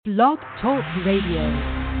Blog Talk Radio.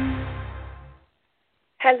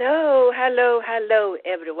 Hello,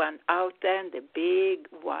 everyone out there in the big,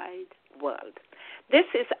 wide world. This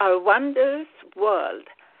is our wondrous world,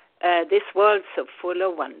 this world so full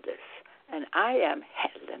of wonders. And I am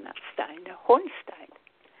Helena Steiner Hornstein,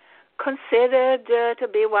 considered to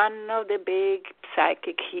be one of the big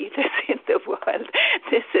psychic healers in the world.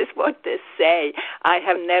 This is what they say. I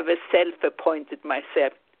have never self-appointed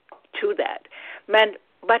myself to that.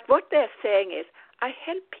 But what they're saying is, I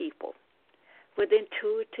help people with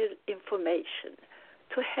intuitive information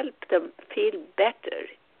to help them feel better,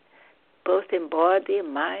 both in body,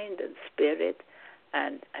 mind, and spirit,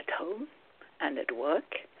 and at home, and at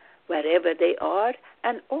work, wherever they are,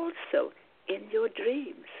 and also in your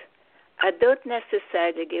dreams. I don't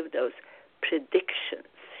necessarily give those predictions,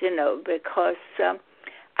 because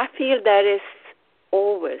I feel there is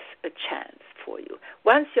always a chance for you.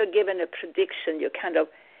 Once you're given a prediction, you kind of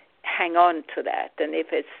hang on to that, and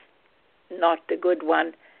if it's not the good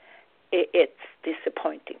one, it's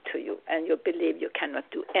disappointing to you, and you believe you cannot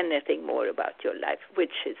do anything more about your life,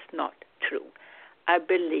 which is not true. I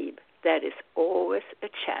believe there is always a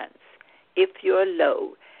chance. If you're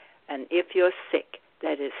low and if you're sick,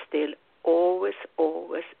 there is still always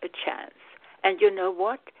a chance. And you know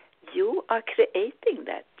what? You are creating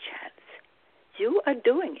that chance. You are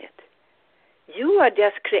doing it. You are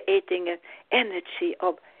just creating an energy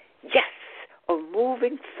of yes, of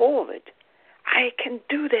moving forward. I can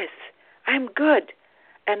do this. I'm good.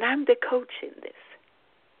 And I'm the coach in this.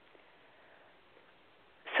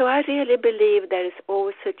 So I really believe there is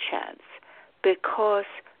always a chance because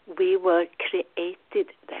we were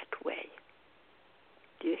created that way.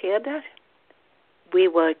 Do you hear that? We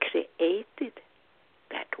were created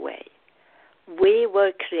that way. We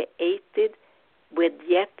were created with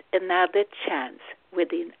yet another chance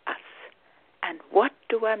within us. And what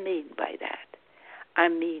do I mean by that? I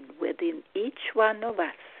mean within each one of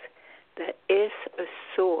us there is a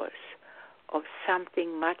source of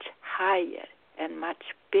something much higher and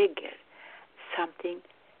much bigger, something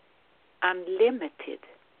unlimited,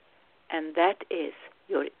 and that is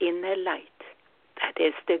your inner light. That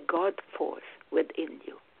is the God force within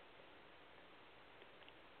you.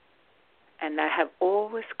 And I have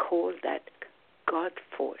always called that God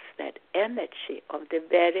force, that energy of the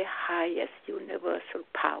very highest universal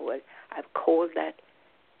power, I've called that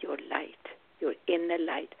your light, your inner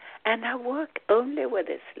light. And I work only with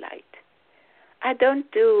this light. I don't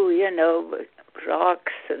do,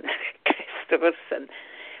 rocks and crystals and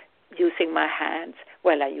using my hands.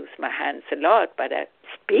 Well, I use my hands a lot, but I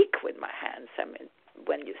speak with my hands. I mean,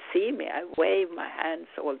 when you see me, I wave my hands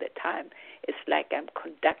all the time. It's like I'm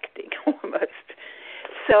conducting almost.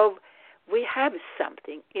 So we have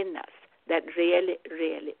something in us that really,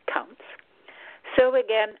 really counts. So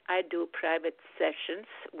again, I do private sessions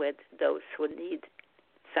with those who need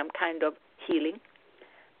some kind of healing,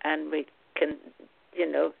 and we can,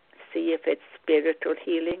 see if it's spiritual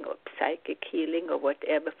healing or psychic healing or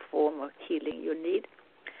whatever form of healing you need.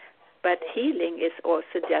 But healing is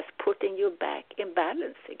also just putting you back in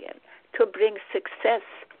balance again to bring success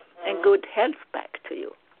and good health back to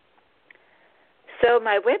you. So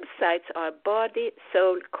my websites are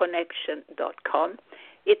bodysoulconnection.com.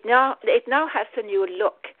 It now has a new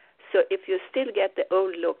look. So if you still get the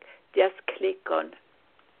old look, just click on,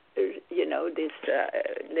 this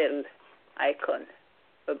little icon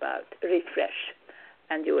about refresh,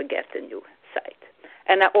 and you will get the new site.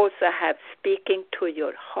 And I also have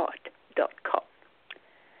speakingtoyourheart.com.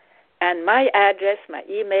 And my address, my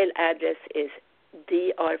email address is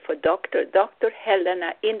dr for Dr.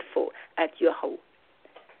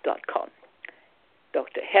 DrHelenaInfo@yahoo.com.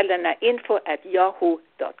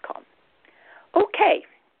 DrHelenaInfo@yahoo.com. Okay,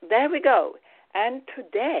 there we go. And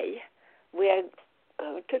today we are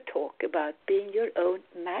going to talk about being your own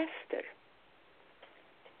master.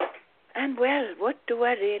 And well, what do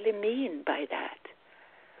I really mean by that?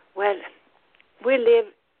 Well, we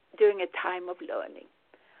live during a time of learning,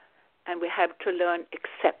 and we have to learn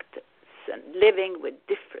acceptance and living with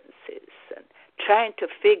differences and trying to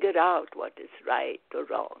figure out what is right or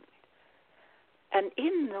wrong. And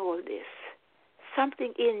in all this,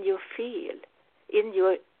 something in you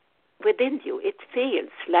within you, it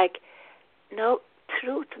feels like, no,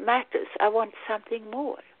 truth matters. I want something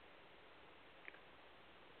more.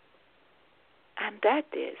 And that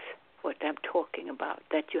is what I'm talking about,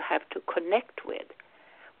 that you have to connect with.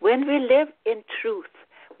 When we live in truth,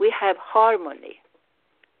 we have harmony.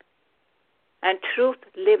 And truth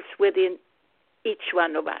lives within each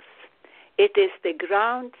one of us. It is the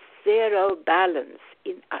ground zero balance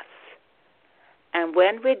in us. And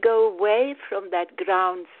when we go away from that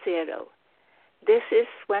ground zero, this is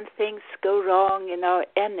when things go wrong in our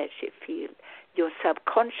energy field. Your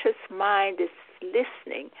subconscious mind is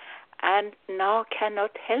listening and now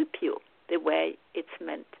cannot help you the way it's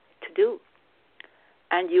meant to do.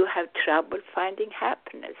 And you have trouble finding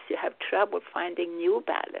happiness. You have trouble finding new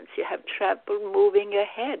balance. You have trouble moving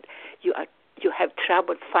ahead. You have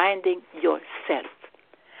trouble finding yourself.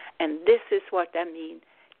 And this is what I mean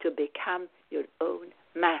to become your own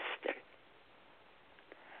master.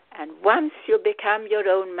 And once you become your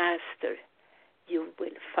own master, you will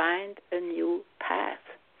find a new path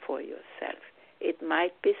for yourself. It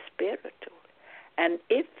might be spiritual. And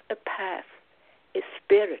if a path is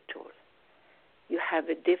spiritual, you have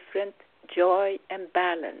a different joy and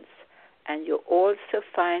balance, and you also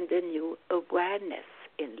find a new awareness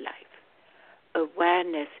in life.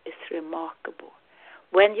 Awareness is remarkable.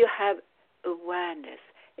 When you have awareness,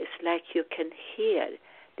 it's like you can hear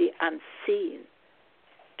the unseen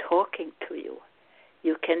talking to you.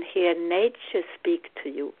 You can hear nature speak to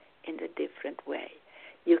you in a different way.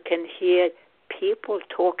 You can hear people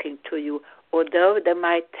talking to you, although they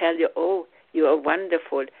might tell you, oh, you are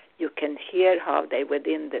wonderful. You can hear how they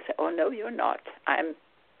within this, oh, no, you're not.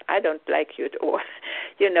 I don't like you at all.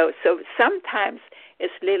 So sometimes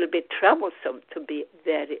it's a little bit troublesome to be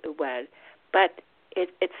very aware, but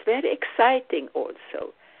it's very exciting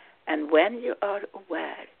also. And when you are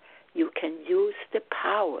aware, you can use the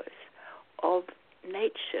powers of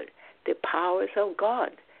nature, the powers of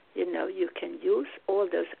God. You can use all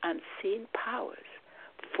those unseen powers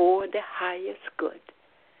for the highest good.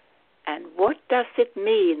 And what does it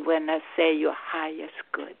mean when I say your highest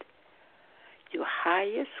good? Your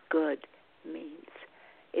highest good means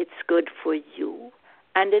it's good for you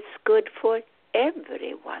and it's good for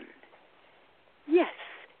everyone. Yes,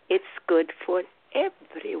 it's good for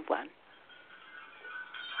everyone.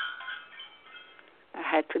 I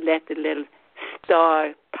had to let the little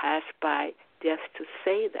star pass by just to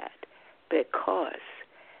say that, because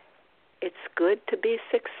it's good to be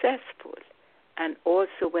successful. And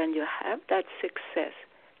also when you have that success,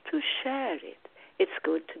 to share it. It's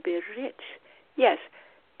good to be rich. Yes,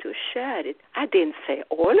 to share it. I didn't say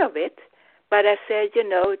all of it, but I said,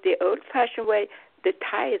 the old-fashioned way, the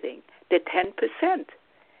tithing, the 10%.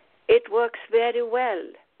 It works very well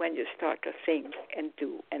when you start to think and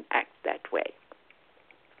do and act that way.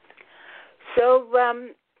 So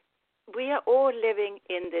we are all living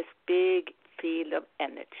in this big field of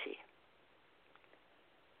energy.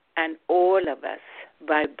 And all of us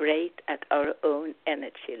vibrate at our own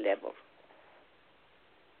energy level.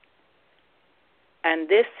 And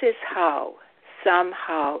this is how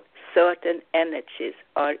somehow certain energies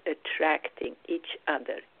are attracting each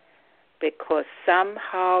other, because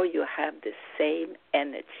somehow you have the same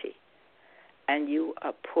energy and you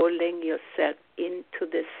are pulling yourself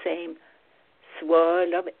into the same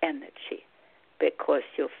swirl of energy because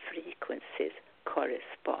your frequencies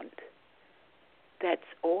correspond. That's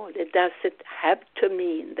all. It doesn't have to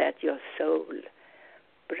mean that your soul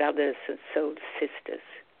brothers and soul sisters.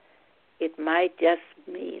 It might just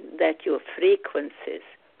mean that your frequencies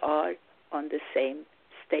are on the same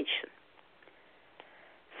station.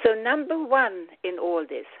 So number one in all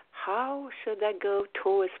this, how should I go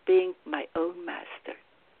towards being my own master?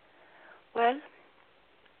 Well,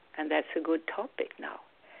 and that's a good topic now.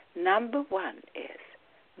 Number one is,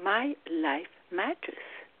 my life matters.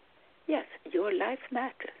 Yes, your life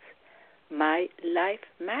matters. My life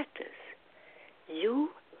matters. You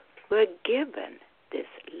were given this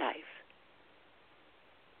life.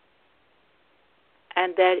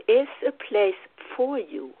 And there is a place for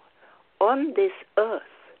you on this earth.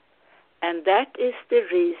 And that is the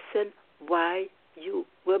reason why you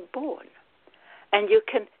were born. And you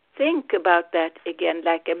can think about that again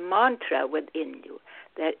like a mantra within you.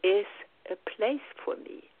 There is a place for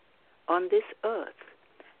me on this earth.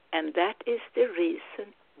 And that is the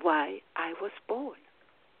reason why I was born.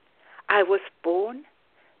 I was born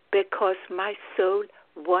because my soul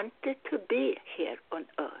wanted to be here on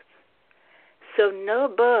earth. So no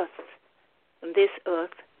birth on this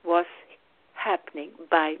earth was happening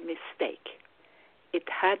by mistake. It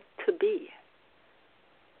had to be.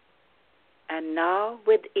 And now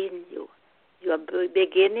within you, you are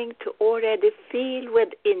beginning to already feel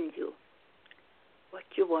within you what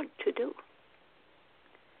you want to do.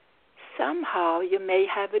 Somehow you may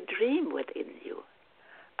have a dream within you.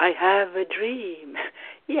 I have a dream.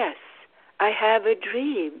 Yes, I have a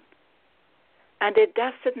dream. And it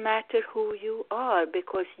doesn't matter who you are,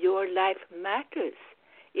 because your life matters.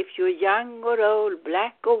 If you're young or old,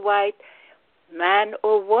 black or white, man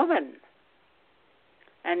or woman,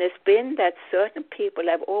 And it's been that certain people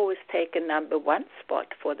have always taken number one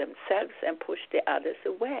spot for themselves and pushed the others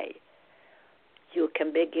away. You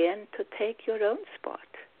can begin to take your own spot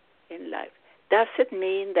in life. Doesn't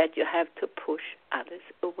mean that you have to push others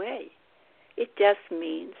away. It just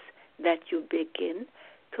means that you begin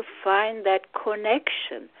to find that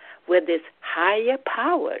connection with this higher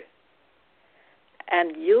power.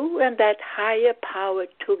 And you and that higher power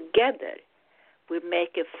together will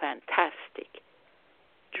make a fantastic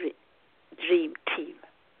dream team.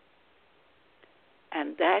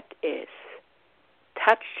 And that is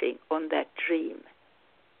touching on that dream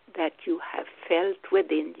that you have felt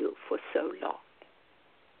within you for so long.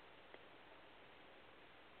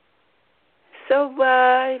 So,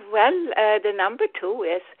 the number 2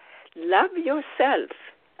 is love yourself.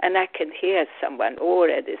 And I can hear someone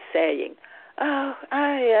already saying, oh,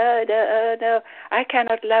 no, I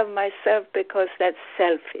cannot love myself because that's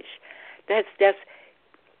selfish. That's just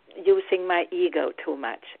using my ego too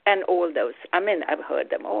much. And all those. I've heard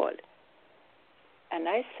them all. And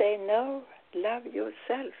I say, no, love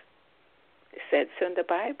yourself. It says in the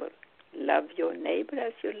Bible, love your neighbor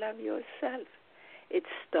as you love yourself. It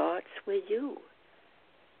starts with you.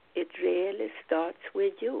 It really starts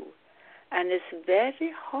with you. And it's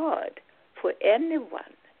very hard for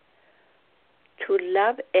anyone to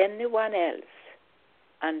love anyone else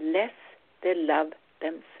unless they love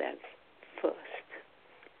themselves first.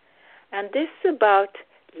 And this is about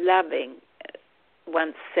loving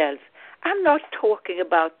oneself. I'm not talking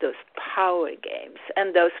about those power games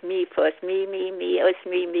and those me first, me, it's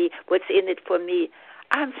me, what's in it for me.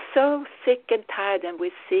 I'm so sick and tired, and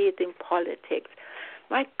we see it in politics.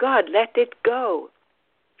 My God, let it go.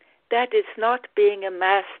 That is not being a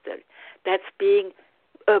master. That's being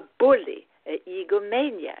a bully, an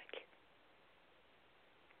egomaniac.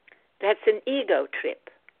 That's an ego trip.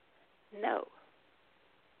 No.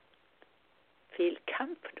 Feel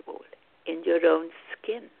comfortable in your own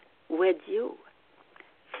skin with you.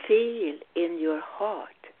 Feel in your heart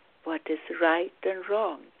what is right and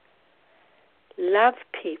wrong. Love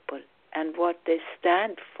people and what they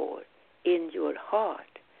stand for in your heart,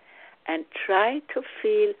 and try to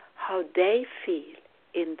feel how they feel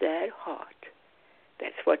in their heart.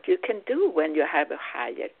 That's what you can do when you have a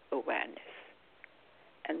higher awareness.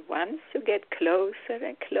 And once you get closer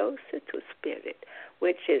and closer to spirit,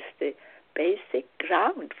 which is the basic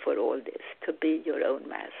ground for all this, to be your own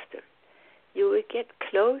master, you will get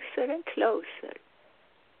closer and closer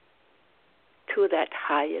to that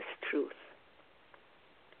highest truth.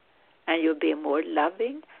 And you'll be more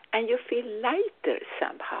loving, and you feel lighter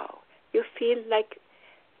somehow. You feel like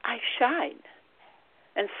I shine.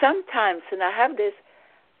 And sometimes, and I have this,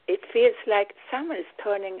 it feels like someone is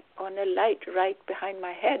turning on a light right behind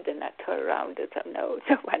my head, and I turn around and say, no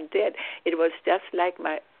one did. It was just like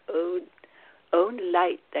my own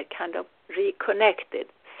light that kind of reconnected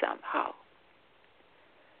somehow.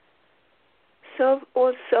 So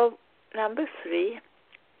also, number 3,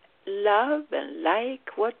 love and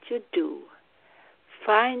like what you do.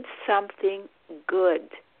 Find something good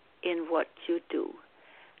in what you do.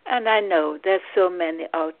 And I know there's so many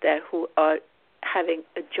out there who are having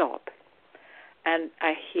a job. And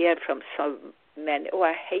I hear from so many,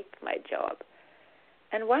 I hate my job.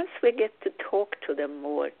 And once we get to talk to them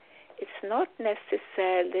more, it's not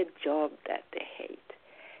necessarily the job that they hate.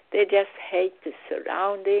 They just hate the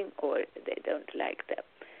surrounding, or they don't like the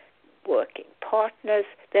working partners.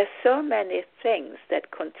 There's so many things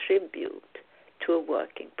that contribute to a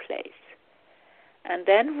working place. And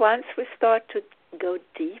then once we start to go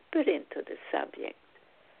deeper into the subject,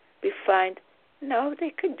 we find, no, they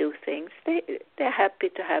could do things. They're happy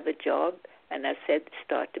to have a job. And I said,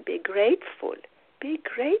 start to be grateful. Be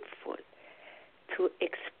grateful. To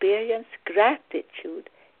experience gratitude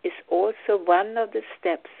is also one of the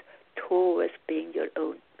steps towards being your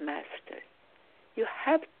own master. You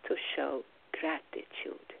have to show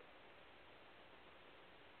gratitude.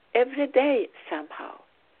 Every day somehow.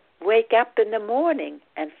 Wake up in the morning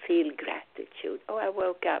and feel gratitude. Oh, I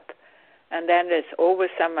woke up. And then there's always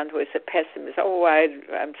someone who is a pessimist. Oh,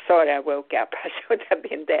 I'm sorry I woke up. I should have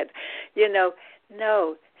been dead.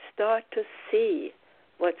 No, start to see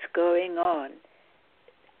what's going on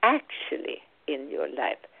actually in your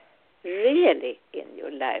life, really in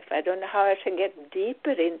your life. I don't know how I should get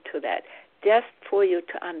deeper into that, just for you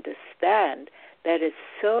to understand there is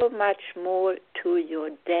so much more to your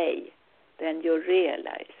day than you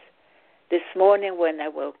realize. This morning when I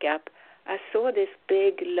woke up, I saw this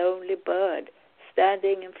big lonely bird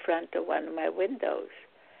standing in front of one of my windows,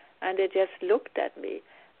 and it just looked at me,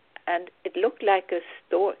 and it looked like a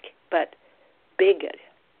stork, but bigger,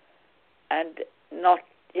 and not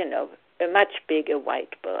a much bigger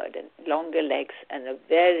white bird and longer legs and a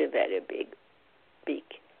very, very big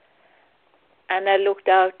beak. And I looked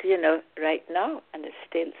out, right now, and it's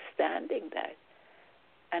still standing there.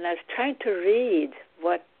 And I was trying to read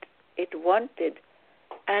what it wanted,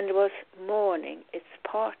 and was mourning its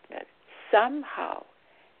partner. Somehow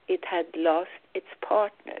it had lost its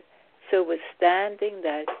partner, so it was standing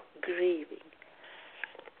there grieving.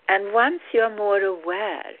 And once you're more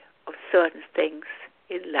aware of certain things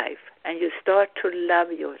in life, and you start to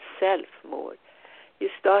love yourself more, you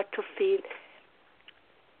start to feel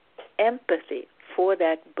empathy for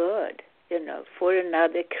that bird, for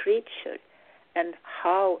another creature, and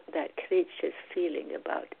how that creature is feeling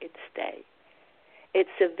about its day. It's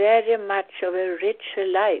a very much of a richer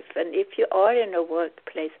life. And if you are in a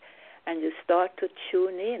workplace and you start to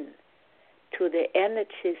tune in to the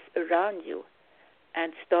energies around you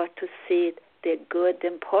and start to see the good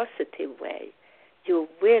and positive way, you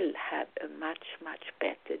will have a much, much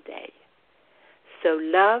better day. So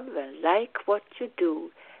love and like what you do,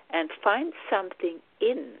 and find something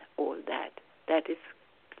in all that is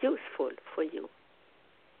useful for you.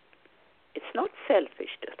 It's not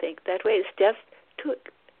selfish to think that way. It's just to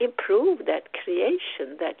improve that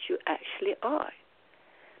creation that you actually are.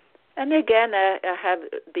 And again, I have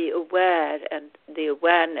be aware, and the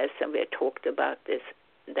awareness, and we talked about this,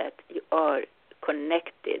 that you are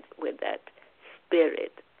connected with that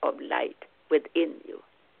spirit of light within you.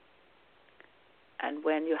 And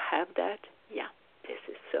when you have that, this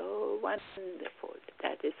is so wonderful.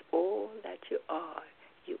 That is all that you are.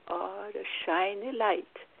 You are a shiny light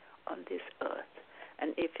on this earth.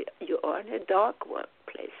 And if you are in a dark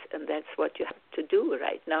workplace, and that's what you have to do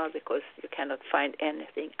right now because you cannot find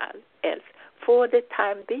anything else for the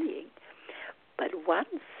time being. But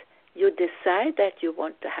once you decide that you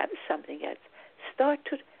want to have something else, start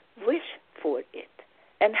to wish for it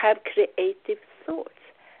and have creative thoughts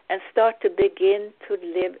and start to begin to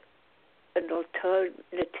live an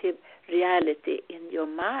alternative reality in your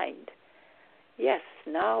mind. Yes,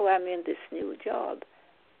 now I'm in this new job.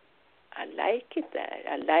 I like it there.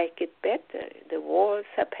 I like it better. The walls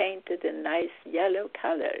are painted in nice yellow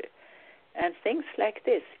color and things like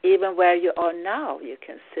this. Even where you are now, you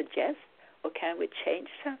can suggest, or can we change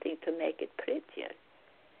something to make it prettier?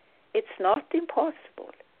 It's not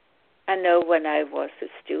impossible. I know when I was a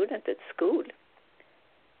student at school,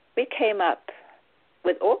 we came up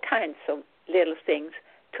with all kinds of little things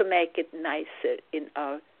to make it nicer in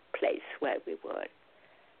our place where we were.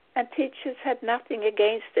 And teachers had nothing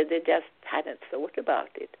against it. They just hadn't thought about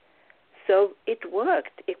it. So it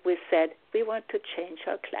worked if we said, we want to change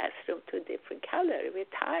our classroom to a different color. We're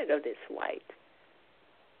tired of this white.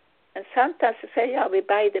 And sometimes they say, we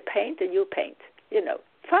buy the paint and you paint.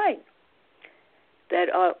 Fine.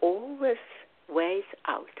 There are always ways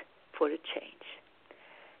out for a change.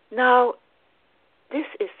 Now, this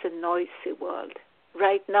is a noisy world.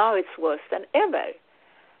 Right now it's worse than ever.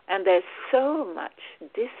 And there's so much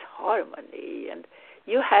disharmony, and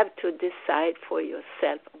you have to decide for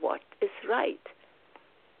yourself what is right.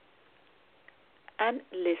 And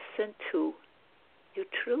listen to your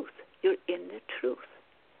truth, your inner truth.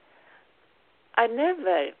 I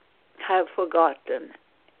never have forgotten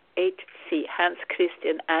H.C. Hans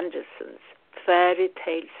Christian Andersen's fairy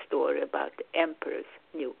tale story about the emperor's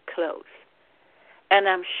new clothes. And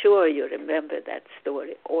I'm sure you remember that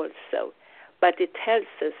story also. But it tells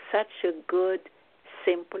us such a good,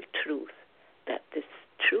 simple truth, that this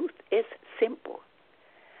truth is simple.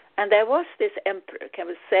 And there was this emperor, can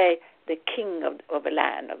we say, the king of a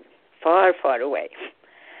land far, far away.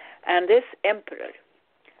 And this emperor,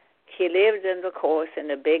 he lived, of course,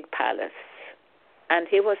 in a big palace. And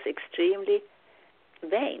he was extremely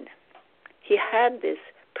vain. He had this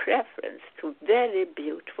preference to very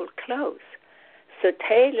beautiful clothes. So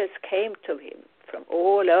tailors came to him from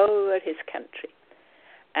all over his country,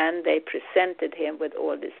 and they presented him with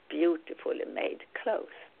all these beautifully made clothes.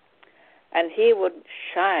 And he would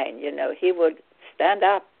shine, he would stand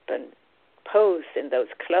up and pose in those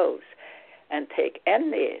clothes and take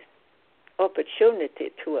any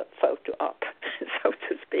opportunity to a photo op, so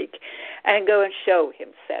to speak, and go and show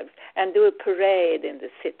himself and do a parade in the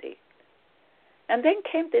city. And then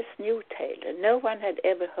came this new tailor no one had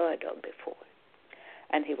ever heard of before.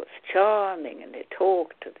 And he was charming, and he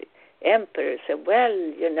talked to the emperor, said, well,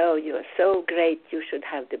 you are so great, you should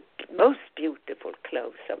have the most beautiful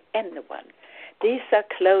clothes of anyone. These are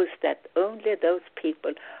clothes that only those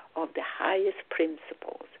people of the highest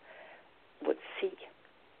principles would see.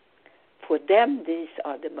 For them, these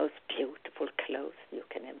are the most beautiful clothes you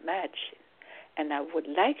can imagine. And I would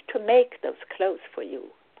like to make those clothes for you.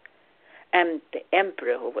 And the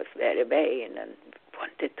emperor, who was very vain and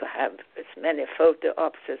wanted to have as many photo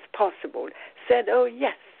ops as possible, said, "Oh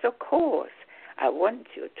yes, of course, I want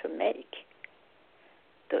you to make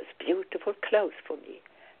those beautiful clothes for me."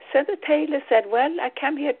 So the tailor said, "Well, I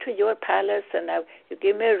come here to your palace, and you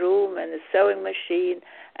give me a room and a sewing machine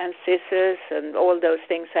and scissors and all those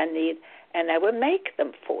things I need, and I will make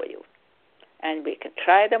them for you, and we can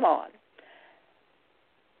try them on."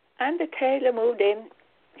 And the tailor moved in.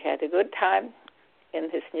 He had a good time in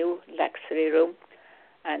his new luxury room,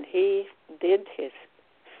 and he did his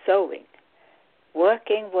sewing,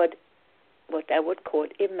 working with what I would call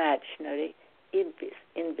imaginary,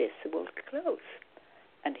 invisible clothes.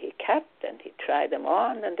 And he cut and he tried them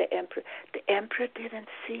on, and the emperor didn't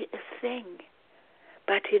see a thing.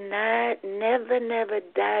 But he never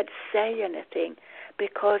dared say anything,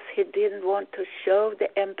 because he didn't want to show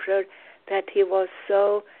the emperor that he was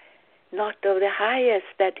so not of the highest,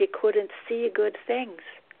 that he couldn't see good things.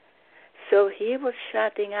 So he was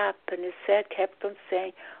shutting up, and he kept on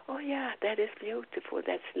saying, "Oh yeah, that is beautiful,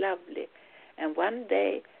 that's lovely." And one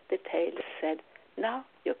day the tailor said, "Now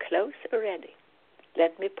your clothes are ready.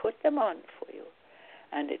 Let me put them on for you."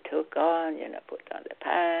 And he took on, put on the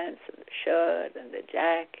pants and the shirt and the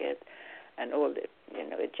jacket and all the,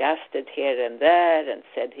 adjusted here and there, and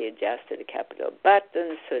said he adjusted a couple of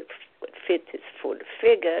buttons so it would fit his full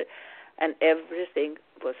figure, and everything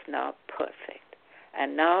was now perfect.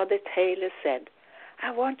 And now the tailor said,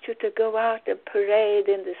 "I want you to go out and parade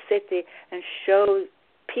in the city and show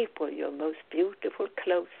people your most beautiful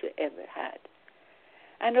clothes you ever had."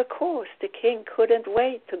 And of course, the king couldn't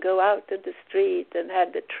wait to go out to the street and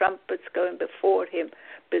had the trumpets going before him,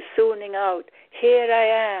 basooning out, "Here I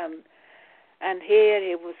am." And here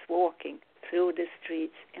he was walking through the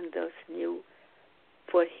streets in those new,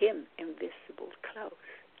 for him, invisible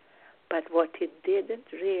clothes. But what he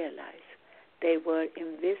didn't realize, they were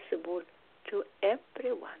invisible to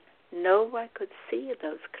everyone. No one could see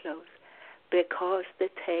those clothes, because the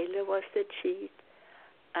tailor was a cheat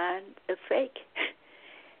and a fake.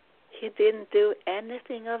 He didn't do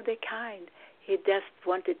anything of the kind. He just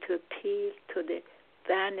wanted to appeal to the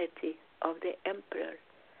vanity of the emperor.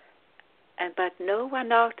 But no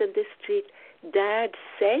one out in the street dared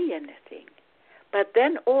say anything. But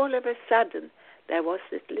then all of a sudden, there was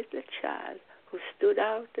this little child who stood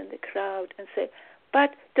out in the crowd and said,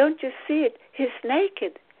 "But don't you see it? He's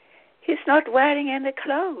naked. He's not wearing any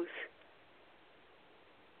clothes."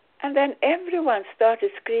 And then everyone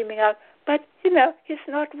started screaming out, "But, he's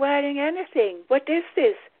not wearing anything. What is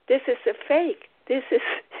this? This is a fake. This is,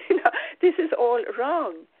 this is all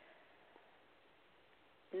wrong."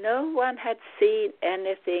 No one had seen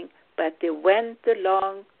anything, but they went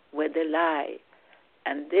along with the lie.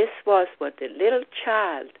 And this was what the little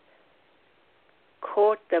child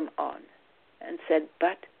caught them on and said,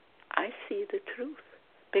 "But I see the truth."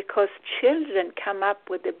 Because children come up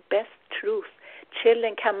with the best truth.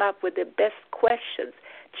 Children come up with the best questions.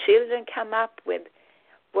 Children come up with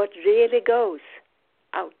what really goes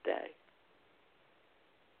out there.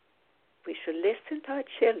 We should listen to our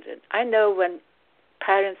children. I know when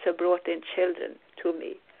parents have brought in children to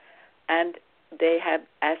me and they have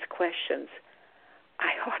asked questions,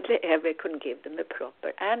 I hardly ever could give them a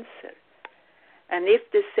proper answer. And if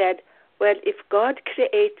they said, "Well, if God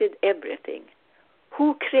created everything,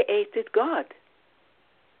 who created God?"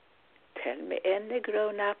 Tell me any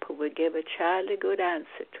grown-up who will give a child a good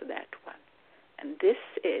answer to that one. And this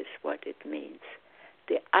is what it means.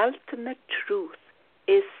 The ultimate truth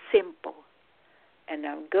is simple. And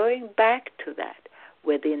I'm going back to that.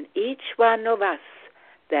 Within each one of us,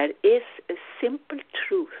 there is a simple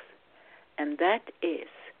truth. And that is,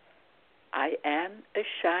 I am a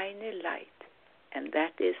shiny light. And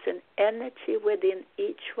that is an energy within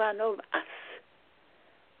each one of us.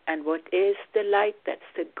 And what is the light?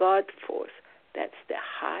 That's the God force. That's the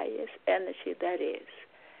highest energy there is.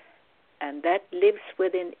 And that lives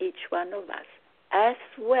within each one of us as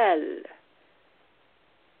well.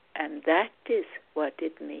 And that is what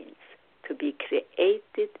it means to be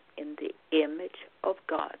created in the image of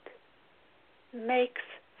God. Makes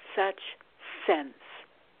such sense,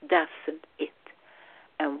 doesn't it?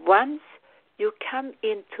 And once you come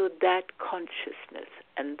into that consciousness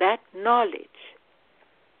and that knowledge,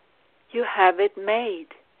 you have it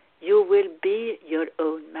made. You will be your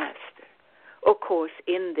own master. Of course,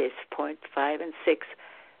 in this point 5 and 6,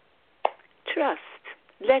 trust.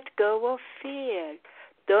 Let go of fear.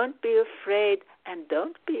 Don't be afraid and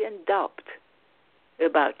don't be in doubt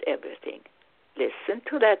about everything. Listen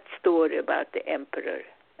to that story about the emperor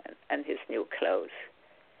and his new clothes.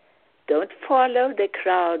 Don't follow the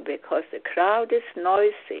crowd, because the crowd is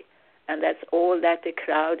noisy And that's all that the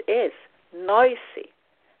crowd is, noisy.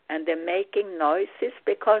 And they're making noises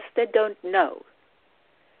because they don't know.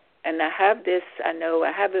 And I have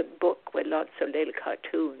a book with lots of little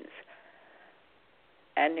cartoons.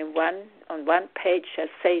 And on one page I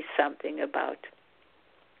say something about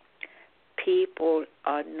people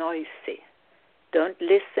are noisy. Don't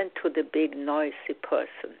listen to the big noisy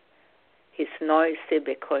person. He's noisy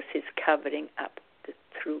because he's covering up the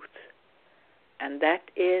truth. And that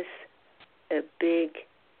is a big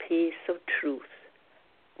piece of truth,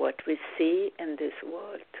 what we see in this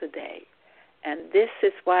world today. And this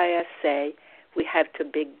is why I say we have to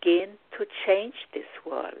begin to change this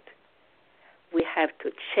world. We have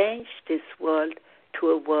to change this world to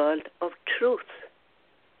a world of truth.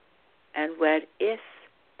 And where is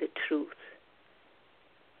the truth?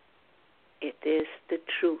 It is the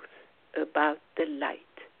truth about the light.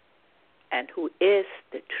 And who is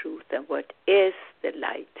the truth and what is the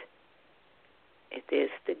light? It is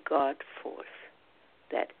the God force,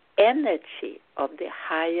 that energy of the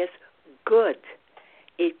highest good.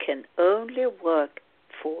 It can only work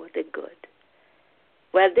for the good.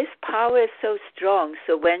 Well, this power is so strong,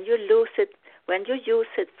 so when you use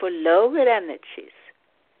it for lower energies,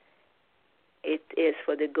 it is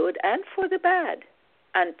for the good and for the bad,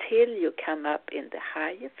 until you come up in the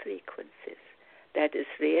higher frequencies. That is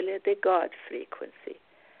really the God frequency.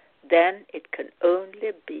 Then it can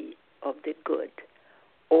only be of the good,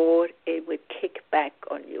 or it will kick back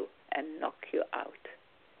on you and knock you out.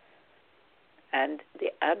 And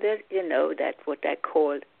the other, that what I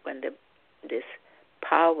call when this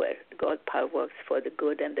power, God power, works for the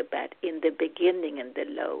good and the bad in the beginning and the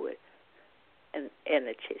lower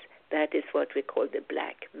energies. That is what we call the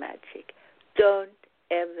black magic. Don't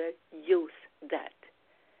ever use that.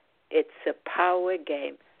 It's a power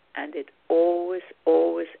game, and it always,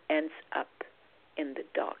 always ends up in the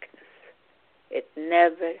darkness. It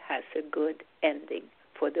never has a good ending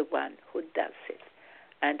for the one who does it.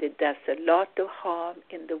 And it does a lot of harm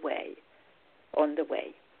on the way.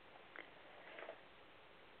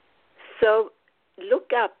 So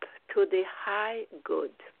look up to the high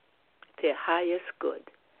good, the highest good.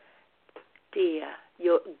 Dear,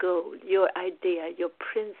 your goal, your idea, your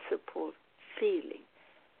principle, feeling,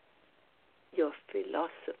 your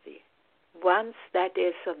philosophy. Once that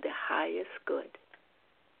is of the highest good,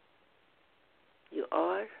 you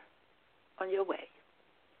are on your way.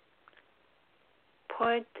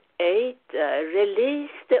 Point 8, release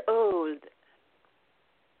the old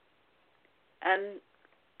and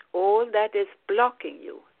all that is blocking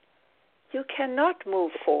you. You cannot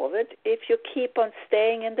move forward if you keep on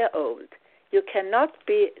staying in the old. You cannot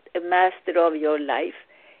be a master of your life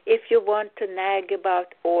if you want to nag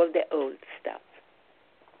about all the old stuff.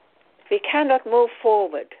 We cannot move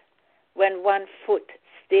forward when one foot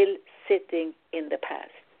still sitting in the past.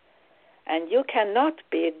 And you cannot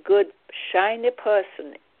be a good, shiny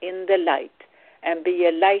person in the light and be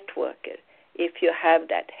a light worker if you have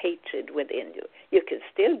that hatred within you. You can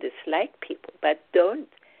still dislike people, but don't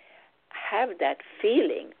have that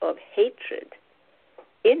feeling of hatred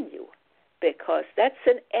in you, because that's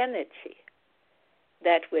an energy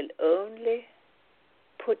that will only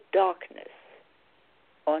put darkness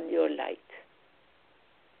on your light.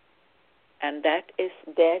 And that is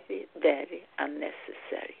very, very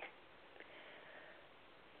unnecessary.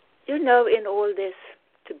 In all this,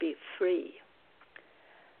 to be free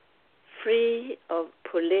of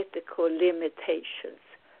political limitations,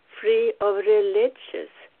 free of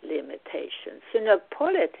religious limitations.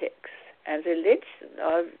 Politics and religion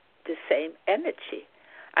are the same energy.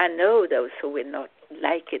 I know those who will not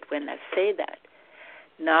like it when I say that.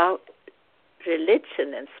 Now,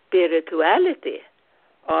 religion and spirituality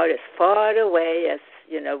are as far away as,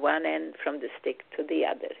 one end from the stick to the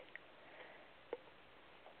other.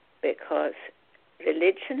 Because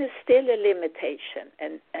religion is still a limitation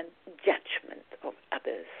and judgment of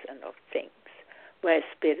others and of things, whereas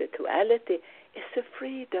spirituality is a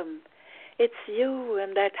freedom. It's you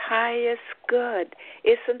and that highest good.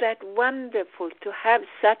 Isn't that wonderful to have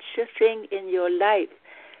such a thing in your life?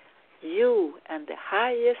 You and the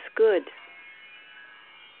highest good.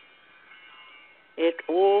 It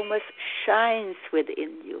almost shines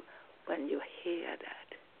within you when you hear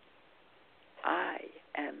that. I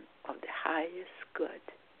am of the highest good.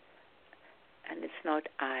 And it's not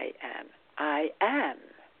I am. I am.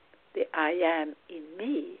 The I am in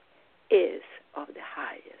me is of the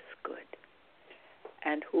highest good.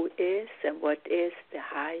 And who is and what is the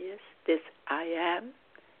highest? This I am,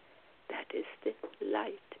 that is the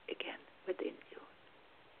light again within you.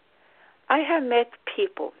 I have met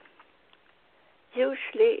people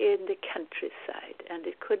usually in the countryside, and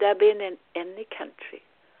it could have been in any country,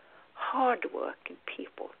 hard-working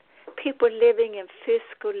people living in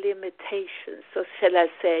physical limitations, or shall I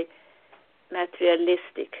say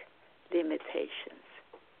materialistic limitations.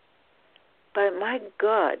 But my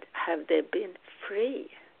God, have they been free?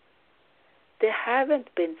 They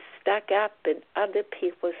haven't been stuck up in other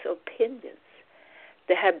people's opinions.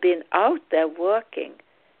 They have been out there working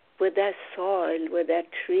with their soil, with their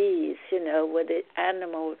trees, with the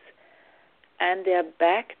animals, and they are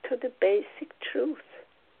back to the basic truth.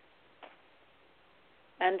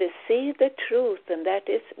 And they see the truth, and that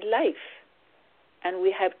is life. And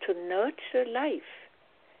we have to nurture life.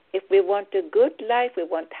 If we want a good life, we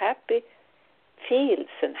want happy fields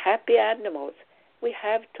and happy animals, we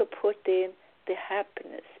have to put in the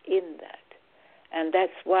happiness in that. And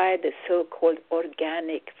that's why the so-called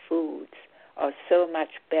organic foods are so much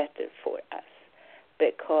better for us.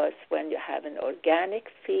 Because when you have an organic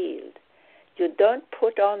field, you don't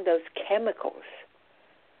put on those chemicals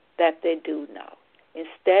that they do now.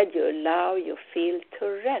 Instead, you allow your field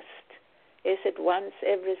to rest. Is it once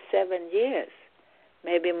every 7 years?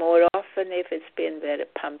 Maybe more often if it's been very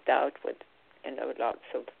pumped out with, lots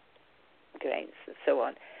of grains and so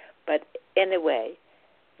on. But anyway,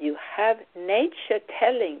 you have nature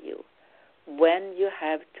telling you when you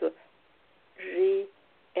have to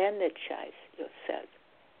re-energize yourself.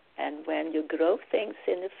 And when you grow things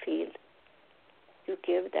in a field, you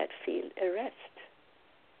give that field a rest.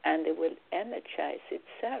 And it will energize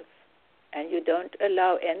itself. And you don't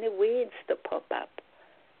allow any weeds to pop up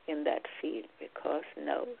in that field because,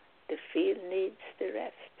 no, the field needs the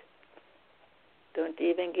rest. Don't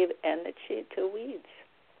even give energy to weeds.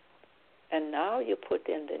 And now you put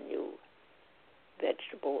in the new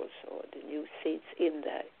vegetables or the new seeds in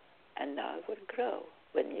there, and now it will grow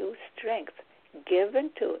with new strength given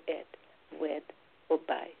to it with or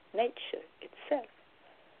by nature itself.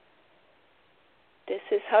 This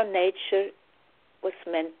is how nature was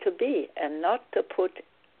meant to be, and not to put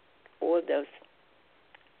all those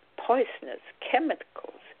poisonous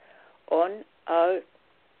chemicals on our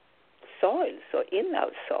soils or in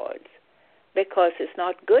our soils, because it's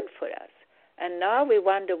not good for us. And now we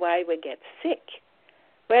wonder why we get sick.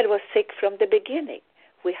 Well, it was sick from the beginning.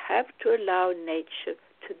 We have to allow nature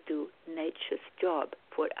to do nature's job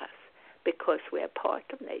for us, because we are part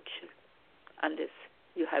of nature, unless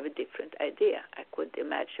you have a different idea. I couldn't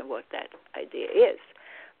imagine what that idea is.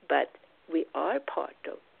 But we are part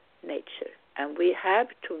of nature, and we have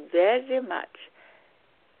to very much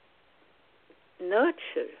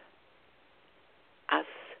nurture us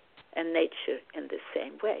and nature in the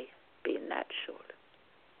same way, be natural,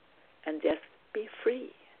 and just be free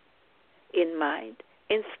in mind,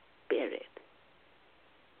 in spirit,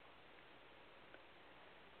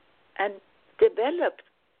 and develop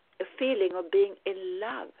a feeling of being in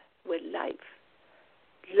love with life.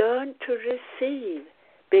 Learn to receive.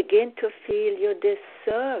 Begin to feel you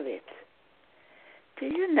deserve it. Do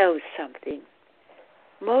you know something?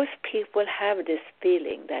 Most people have this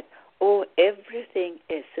feeling that, everything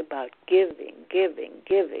is about giving, giving,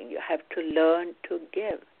 giving. You have to learn to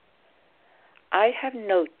give. I have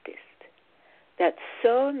noticed that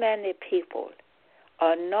so many people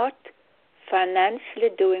are not financially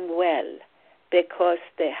doing well because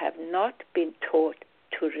they have not been taught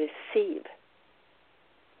to receive.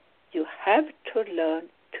 You have to learn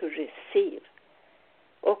to receive.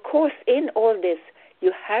 Of course, in all this,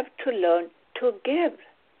 you have to learn to give.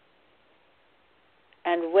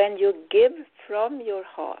 And when you give from your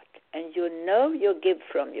heart, and you know you give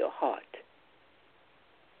from your heart,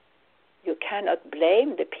 you cannot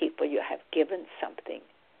blame the people you have given something,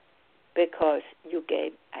 because you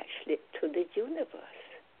gave actually to the universe.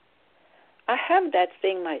 I have that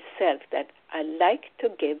thing myself that I like to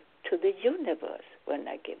give to the universe when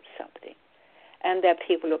I give something. And there are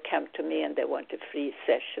people who come to me and they want a free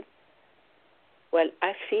session. Well,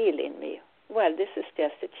 I feel in me, this is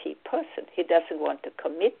just a cheap person. He doesn't want to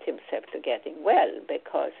commit himself to getting well,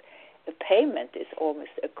 because a payment is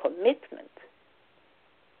almost a commitment.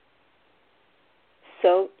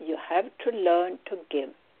 So you have to learn to give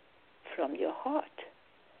from your heart.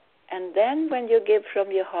 And then when you give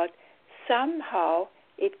from your heart, somehow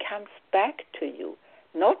it comes back to you,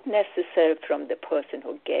 not necessarily from the person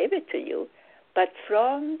who gave it to you, but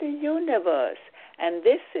from the universe. And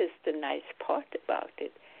this is the nice part about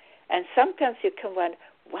it. And sometimes you can wonder,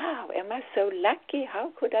 wow, am I so lucky?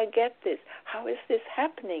 How could I get this? How is this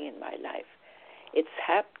happening in my life? It's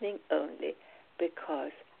happening only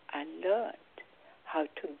because I learned how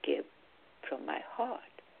to give from my heart.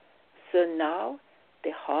 So now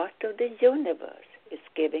the heart of the universe is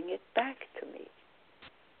giving it back to me.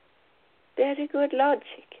 Very good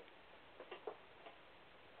logic.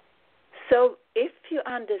 So if you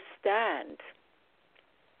understand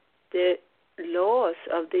the laws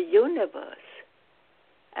of the universe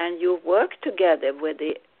and you work together with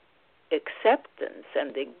the acceptance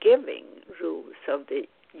and the giving rules of the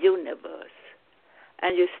universe,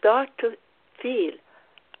 and you start to feel,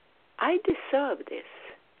 I deserve this.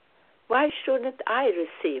 Why shouldn't I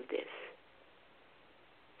receive this?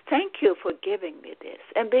 Thank you for giving me this,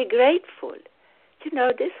 and be grateful.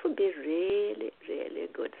 This would be really, really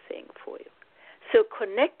a good thing for you. So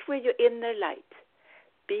connect with your inner light.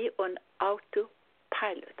 Be on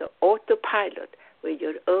autopilot with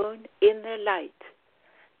your own inner light.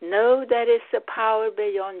 Know there is a power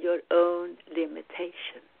beyond your own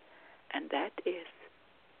limitation, and that is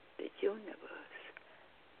the universe,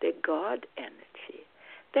 the God energy.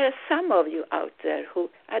 There are some of you out there who,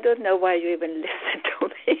 I don't know why you even listen to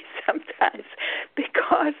me sometimes,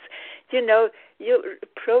 because, you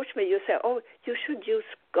approach me, you say, oh, you should use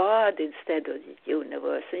God instead of the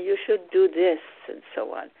universe, and you should do this, and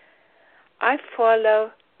so on. I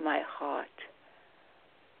follow my heart.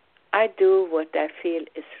 I do what I feel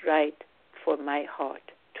is right for my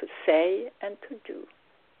heart to say and to do.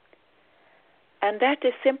 And that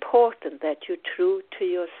is important, that you're true to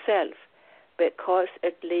yourself, because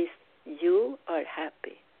at least you are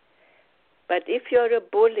happy. But if you're a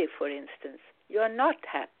bully, for instance, you're not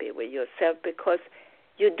happy with yourself, because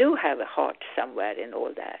you do have a heart somewhere in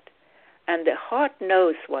all that. And the heart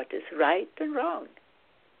knows what is right and wrong.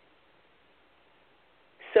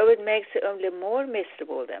 So it makes it only more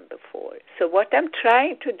miserable than before. So what I'm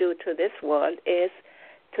trying to do to this world is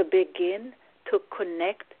to begin to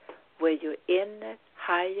connect with your inner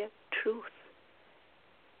higher truth,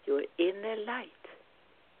 your inner light.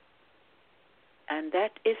 And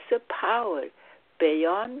that is a power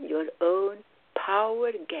beyond your own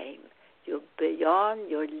power game. You're beyond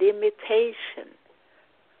your limitation,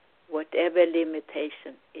 whatever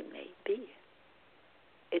limitation it may be.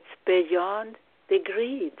 It's beyond the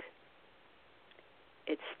greed.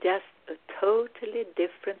 It's just a totally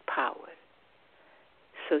different power.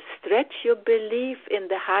 So stretch your belief in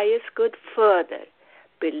the highest good further.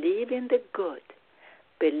 Believe in the good.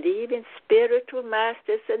 Believe in spiritual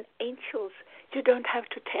masters and angels. You don't have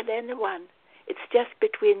to tell anyone. It's just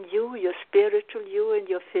between you, your spiritual you, and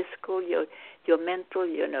your physical, your mental,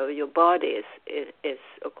 your body is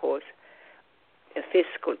of course, a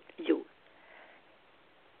physical you.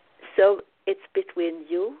 So it's between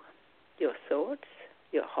you, your thoughts,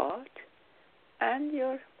 your heart, and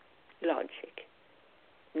your logic.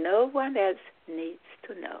 No one else needs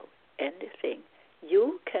to know anything.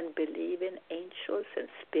 You can believe in angels and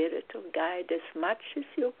spiritual guide as much as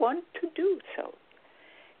you want to do so.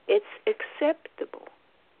 It's acceptable.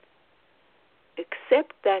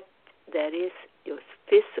 Accept that there is your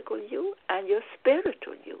physical you and your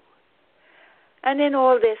spiritual you. And in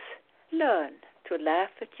all this, learn to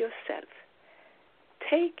laugh at yourself.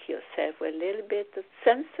 Take yourself a little bit of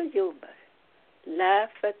sense of humor.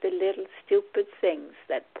 Laugh at the little stupid things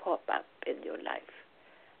that pop up in your life.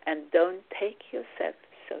 And don't take yourself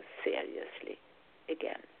so seriously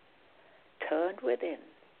again. Turn within.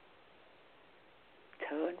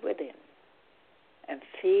 Turn within. And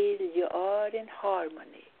feel you are in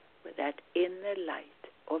harmony with that inner light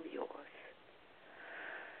of yours.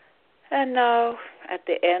 And now, at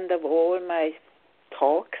the end of all my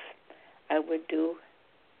talks, I would do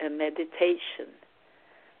a meditation.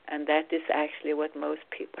 And that is actually what most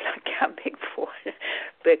people are coming for,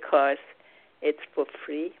 because it's for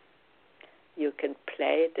free. You can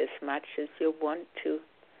play it as much as you want to.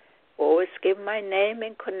 Always give my name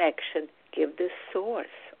in connection. Give the source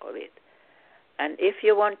of it. And if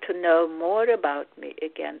you want to know more about me,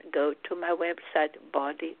 again, go to my website,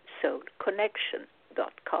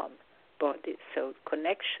 bodysoulconnection.com. Body Soul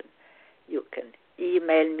Connection. You can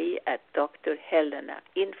email me at Dr. Helena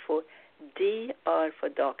Info, DR for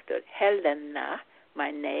Dr. Helena,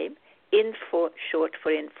 my name, info short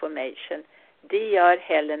for information, Dr.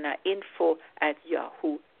 Helena Info at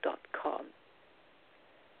yahoo.com.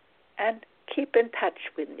 And keep in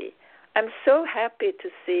touch with me. I'm so happy to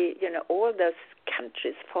see, all those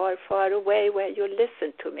countries far, far away where you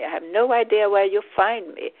listen to me. I have no idea where you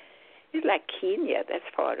find me. It's like Kenya, that's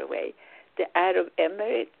far away. The Arab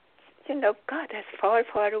Emirates, God, that's far,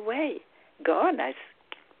 far away. Ghana,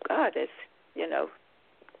 God, that's,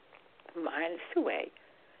 miles away.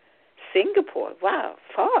 Singapore, wow,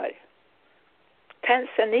 far.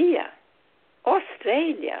 Tanzania,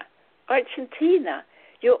 Australia, Argentina,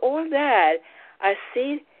 you're all there. I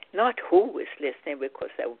see not who is listening, because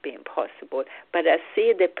that would be impossible, but I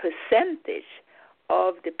see the percentage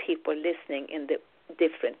of the people listening in the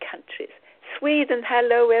different countries. Sweden,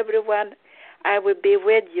 hello everyone. I will be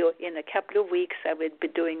with you in a couple of weeks. I will be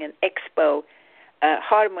doing an expo,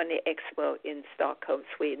 Harmony Expo in Stockholm,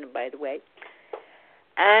 Sweden, by the way.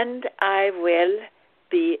 And I will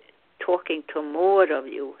be talking to more of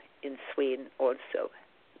you in Sweden also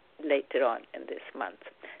later on in this month.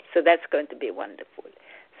 So that's going to be wonderful.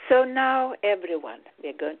 So now, everyone,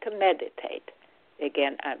 we're going to meditate.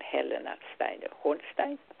 Again, I'm Helena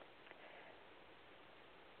Steiner-Hornstein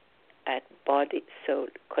at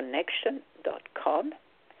bodysoulconnection.com.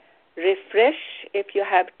 Refresh if you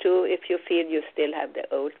have to, if you feel you still have the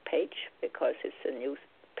old page, because it's a new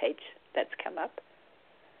page that's come up.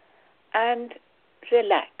 And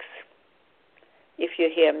relax. If you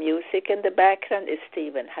hear music in the background, it's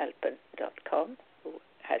StephenHalpern.com, who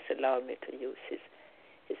has allowed me to use his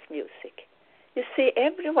music. You see,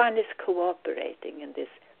 everyone is cooperating in this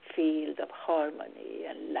field of harmony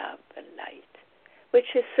and love and light,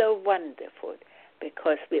 which is so wonderful,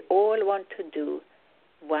 because we all want to do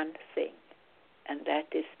one thing, and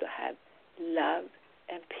that is to have love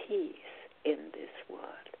and peace in this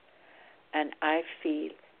world. And I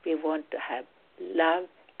feel we want to have love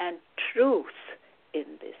and truth in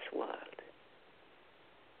this world.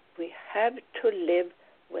 We have to live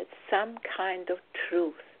with some kind of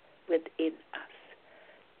truth within us.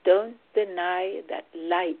 Don't deny that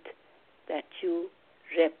light that you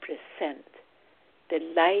represent, the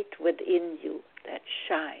light within you that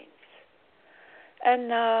shines. And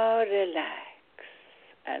now relax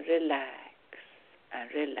and relax and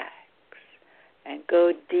relax and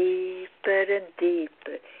go deeper and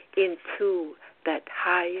deeper into that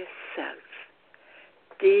higher self.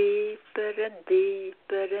 Deeper and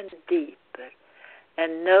deeper and deeper.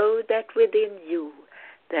 And know that within you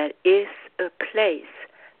there is a place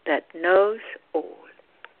that knows all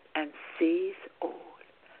and sees all.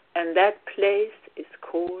 And that place is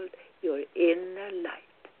called your inner light.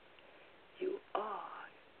 You are.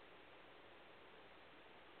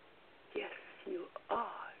 Yes, you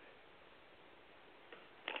are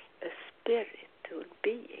a spiritual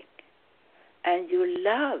being. And you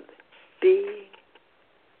love being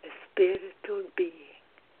a spiritual being.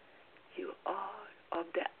 You are of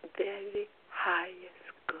the very highest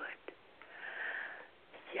good.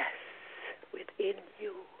 Yes, within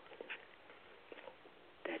you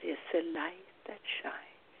there is a light that shines,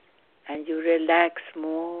 and you relax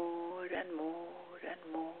more and more and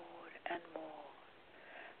more and more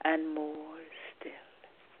and more still.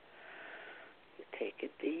 You take a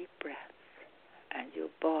deep breath, and your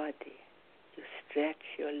body, you stretch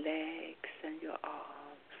your legs and your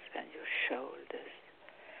arms and your shoulders,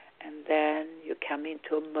 and then you come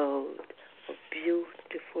into a mode of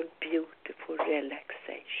beautiful, beautiful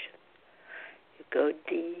relaxation. You go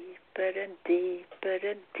deeper and deeper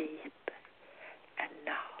and deeper, and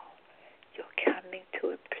now you're coming to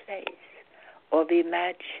a place of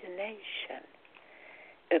imagination,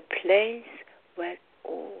 a place where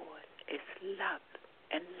all is love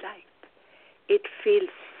and light. It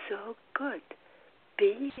feels so good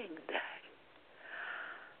being there.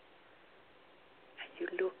 And you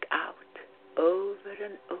look out over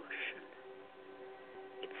an ocean.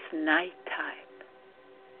 It's nighttime.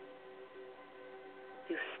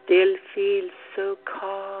 You still feel so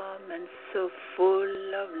calm and so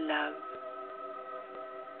full of love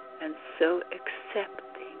and so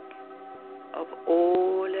accepting of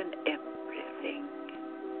all and everything.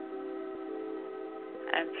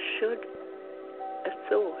 And should a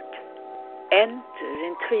thought enter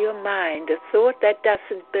into your mind, a thought that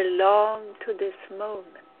doesn't belong to this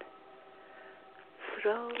moment,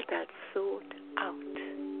 throw that thought out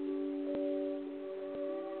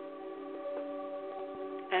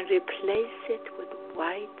and replace it with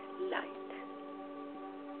white light,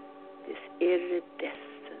 this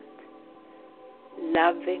iridescent,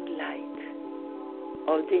 loving light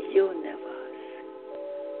of the universe,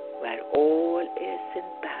 where all is in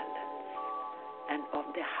balance and of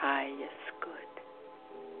the highest good.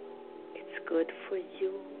 It's good for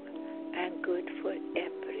you and good for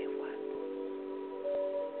everyone.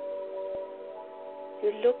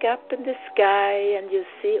 You look up in the sky and you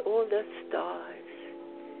see all the stars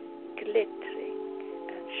glittering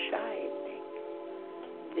and shining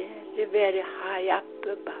very, very high up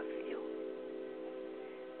above you.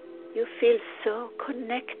 You feel so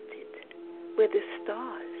connected with the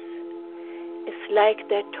stars. It's like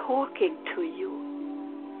they're talking to you.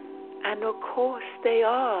 And of course they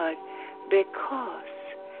are, because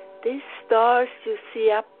these stars you see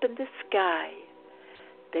up in the sky,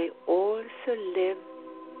 they also live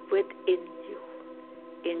within you,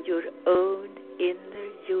 in your own inner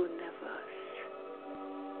universe.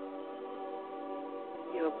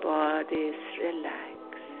 Your body is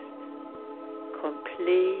relaxed,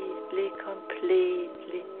 completely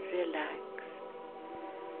relaxed.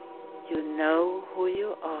 You know who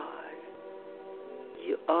you are.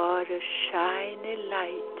 You are a shiny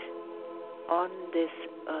light on this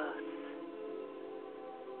earth.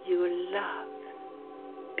 You love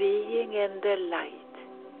being in the light.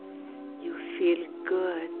 You feel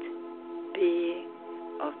good being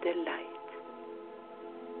of the light.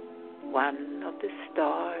 One of the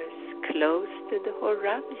stars close to the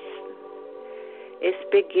horizon is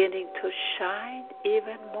beginning to shine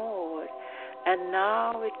even more, and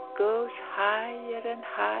now it goes higher and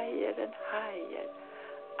higher and higher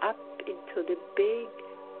up into the big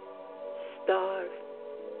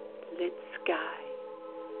star-lit sky.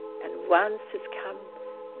 And once it's come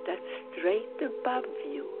that straight above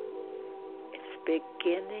you, it's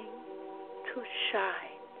beginning to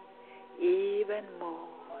shine even more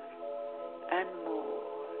and more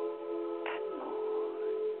and more.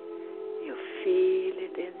 You feel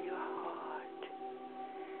it in your heart.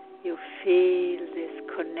 You feel this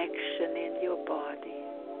connection in your body,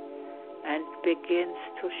 and begins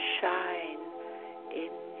to shine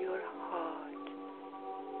in your heart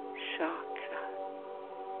chakra,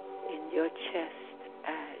 in your chest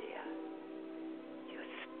area. Your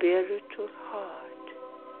spiritual heart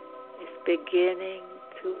is beginning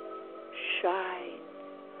to shine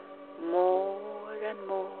more and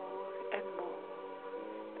more and more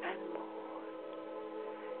and more.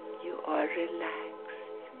 You are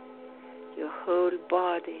relaxed. Your whole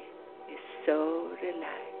body is so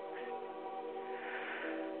relaxed.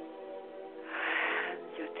 And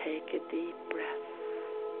you take a deep breath.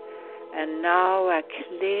 And now I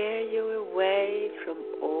clear you away from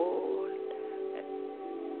all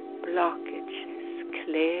blockages.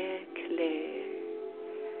 Clear.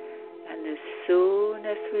 And as soon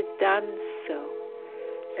as we've done so,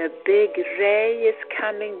 a big ray is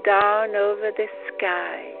coming down over the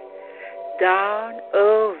sky, down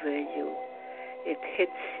over you. It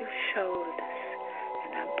hits your shoulders,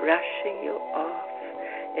 and I'm brushing you off.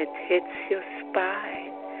 It hits your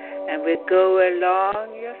spine, and we go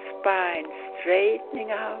along your spine,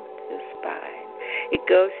 straightening out your spine. It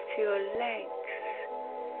goes to your legs,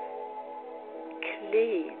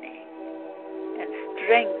 cleaning and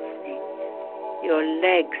strengthening your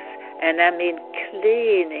legs, and I mean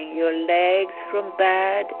cleaning your legs from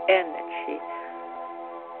bad energy.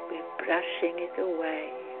 We're brushing it away,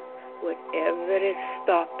 whatever is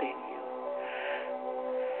stopping you.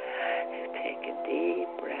 You take a deep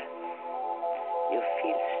breath. You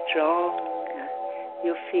feel stronger.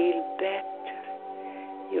 You feel better.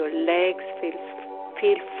 Your legs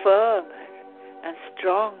feel firmer and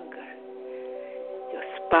stronger. Your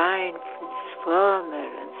spine feels firmer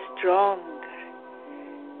and stronger.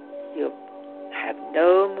 You have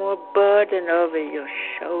no more burden over your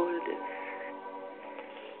shoulders.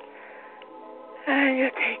 And you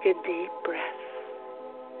take a deep breath.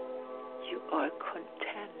 You are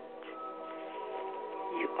content.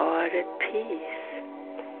 You are at peace.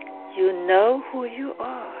 You know who you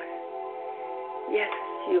are. Yes,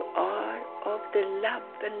 you are of the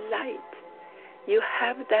love and light. You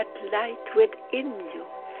have that light within you.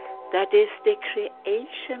 That is the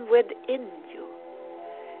creation within you.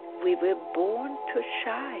 We were born to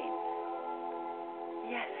shine.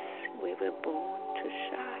 Yes, we were born to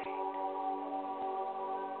shine.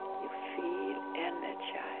 You feel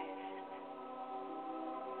energized.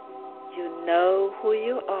 You know who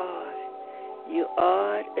you are. You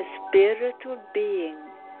are a spiritual being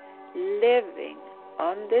living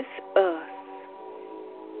on this earth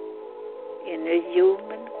in a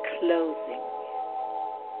human clothing.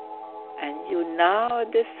 And you now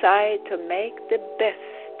decide to make the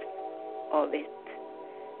best of it,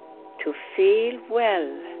 to feel well,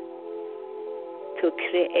 to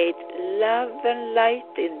create love and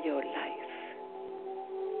light in your life.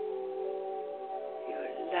 You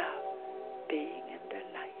love being in the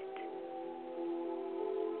light.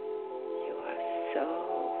 You are so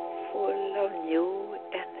full of new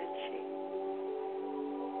energy.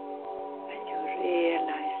 And you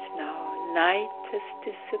realize now night has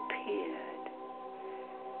disappeared,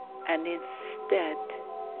 and instead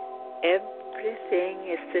everything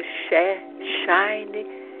is a shiny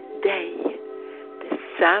day. The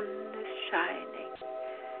sun is shining.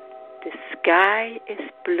 The sky is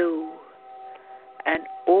blue. And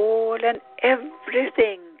all and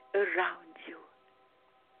everything around you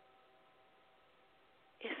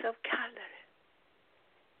is of color.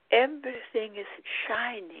 Everything is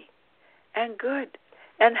shiny and good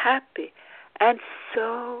and happy and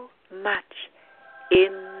so much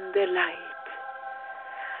in the light.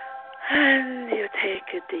 And you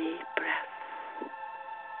take a deep breath.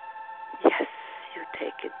 Yes, you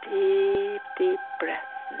take a deep, deep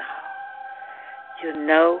breath now. You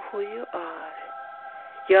know who you are.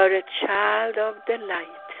 You're a child of the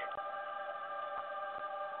light.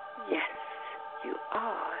 Yes, you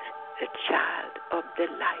are a child of the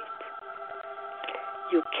light.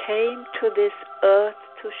 You came to this earth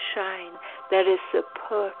to shine. There is a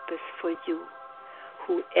purpose for you.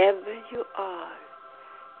 Whoever you are,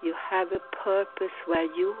 you have a purpose where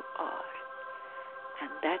you are.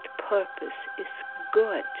 And that purpose is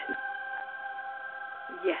good.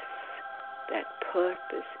 Yes, that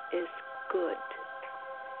purpose is good.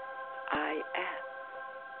 I am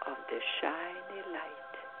of the shiny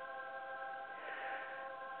light.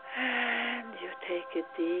 And you take a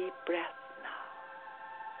deep breath now.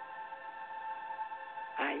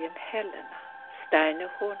 I am Helena Steiner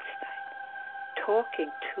Hornstein,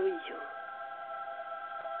 talking to you.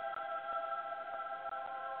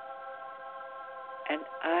 And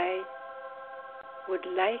I would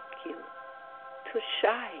like you to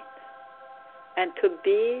shine and to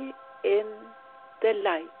be in the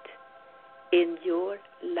light in your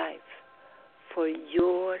life for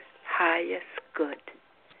your highest good.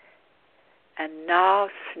 And now,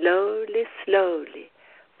 slowly, slowly,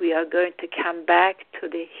 we are going to come back to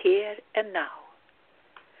the here and now.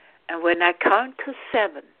 And when I count to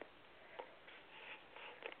 7,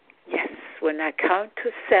 yes, when I count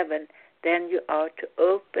to 7, then you are to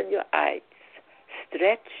open your eyes,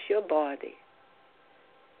 stretch your body,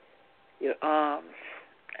 your arms,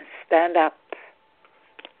 and stand up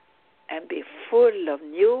and be full of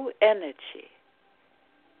new energy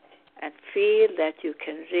and feel that you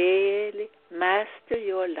can really master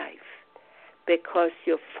your life because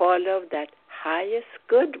you follow that highest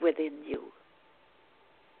good within you.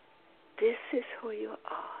 This is who you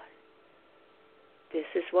are. This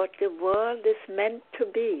is what the world is meant to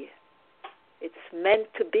be. It's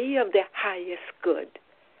meant to be of the highest good.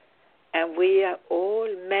 And we are all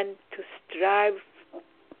meant to strive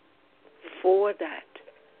for that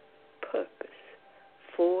purpose,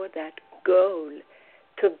 for that goal,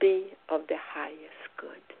 to be of the highest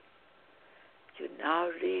good. You now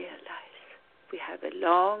realize we have a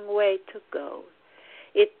long way to go.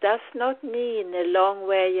 It does not mean a long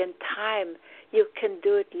way in time. You can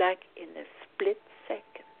do it like in a split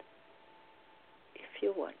second, if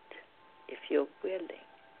you want, if you're willing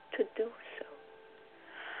to do so.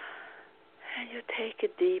 And you take a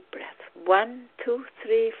deep breath. 1, 2,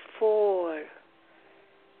 3, 4.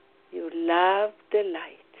 You love the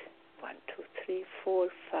light. 1, 2, 3, 4,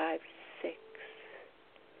 5, 6.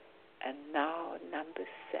 And now number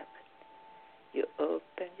 7. You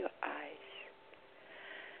open your eyes.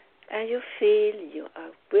 And you feel you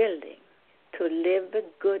are willing to live a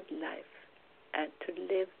good life and to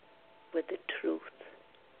live with the truth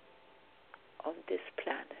of this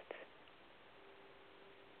planet.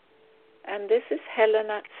 And this is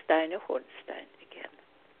Helena Steiner Hornstein again.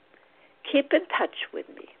 Keep in touch with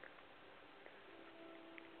me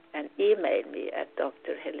and email me at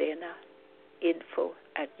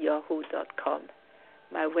drhelenainfo@yahoo.com.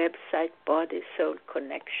 My website, Body Soul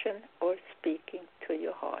Connection or Speaking to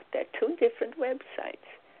Your Heart. There are 2 different websites.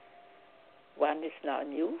 One is now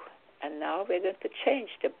new, and now we're going to change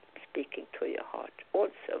the Speaking to Your Heart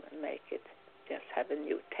also and make it just have a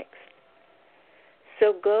new text.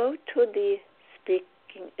 So go to the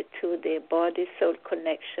Speaking to the Body Soul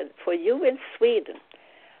Connection. For you in Sweden,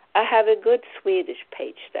 I have a good Swedish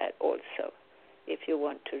page there also, if you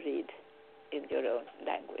want to read in your own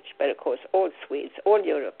language. But of course, all Swedes, all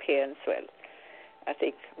Europeans, well, I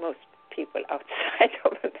think most people outside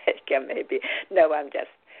of America maybe. No, I'm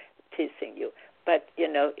just teasing you. But, you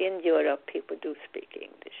know, in Europe, people do speak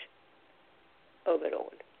English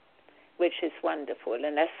overall, which is wonderful.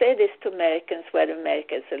 And I say this to Americans where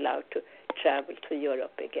America is allowed to travel to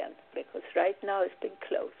Europe again, because right now it's been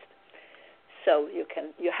closed. So you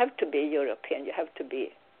have to be European, you have to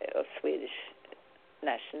be of Swedish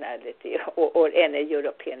nationality or any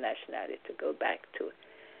European nationality to go back to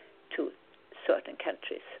certain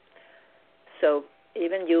countries. So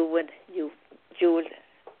even you with dual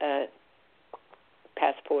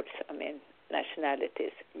passports,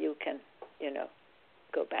 nationalities, you can,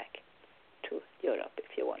 go back to Europe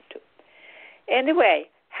if you want to. Anyway,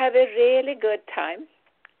 have a really good time.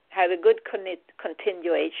 Have a good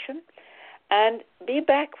continuation. And be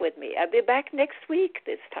back with me. I'll be back next week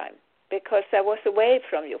this time because I was away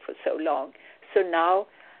from you for so long. So now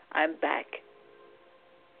I'm back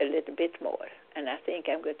a little bit more. And I think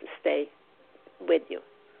I'm going to stay with you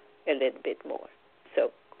a little bit more.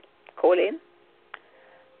 So call in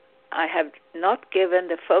I have not given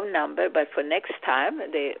the phone number, but for next time,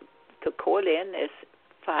 to call in is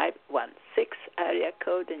 516 area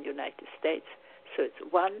code in the United States. So it's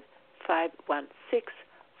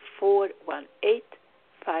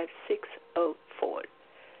 1-516-418-5604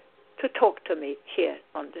 to talk to me here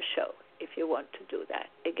on the show if you want to do that.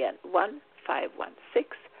 Again,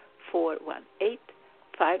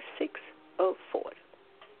 1-516-418-5604.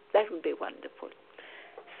 That would be wonderful.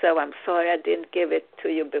 So I'm sorry I didn't give it to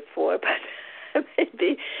you before, but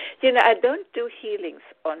maybe, I don't do healings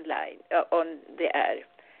online, on the air.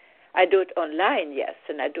 I do it online, yes,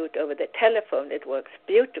 and I do it over the telephone. It works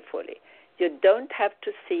beautifully. You don't have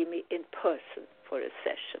to see me in person for a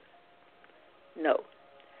session. No.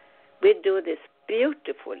 We do this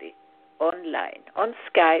beautifully online, on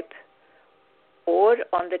Skype, or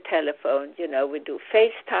on the telephone. We do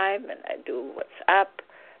FaceTime, and I do WhatsApp,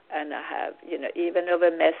 and I have, even over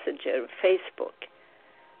Messenger, Facebook,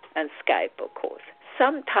 and Skype, of course.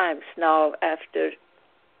 Sometimes now, after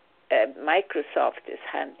Microsoft is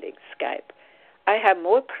handling Skype, I have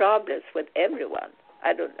more problems with everyone.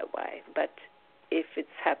 I don't know why, but if it's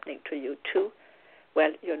happening to you too,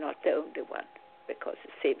 well, you're not the only one, because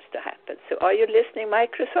it seems to happen. So are you listening,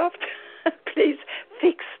 Microsoft? Please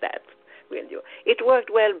fix that, will you? It worked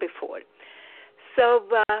well before. So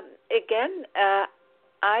again,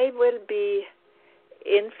 I will be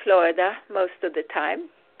in Florida most of the time.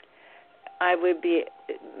 I will be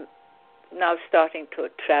now starting to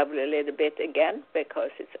travel a little bit again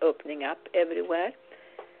because it's opening up everywhere.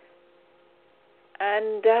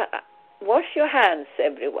 And wash your hands,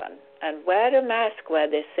 everyone, and wear a mask where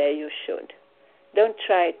they say you should. Don't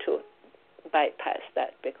try to bypass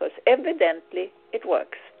that, because evidently it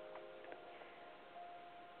works.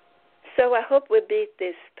 So I hope we beat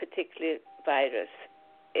this particular virus.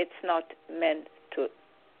 It's not meant to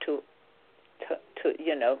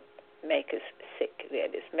make us sick, really.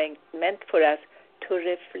 It's meant for us to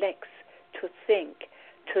reflect, to think,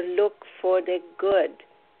 to look for the good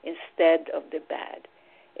instead of the bad.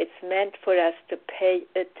 It's meant for us to pay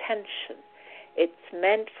attention. It's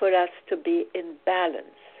meant for us to be in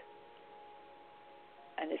balance.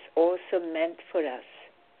 And it's also meant for us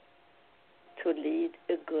to lead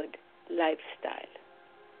a good lifestyle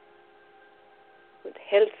with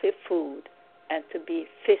healthy food and to be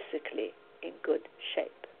physically in good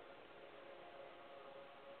shape.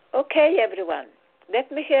 Okay, everyone,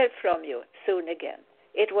 let me hear from you soon again.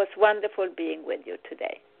 It was wonderful being with you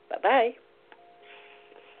today. Bye-bye.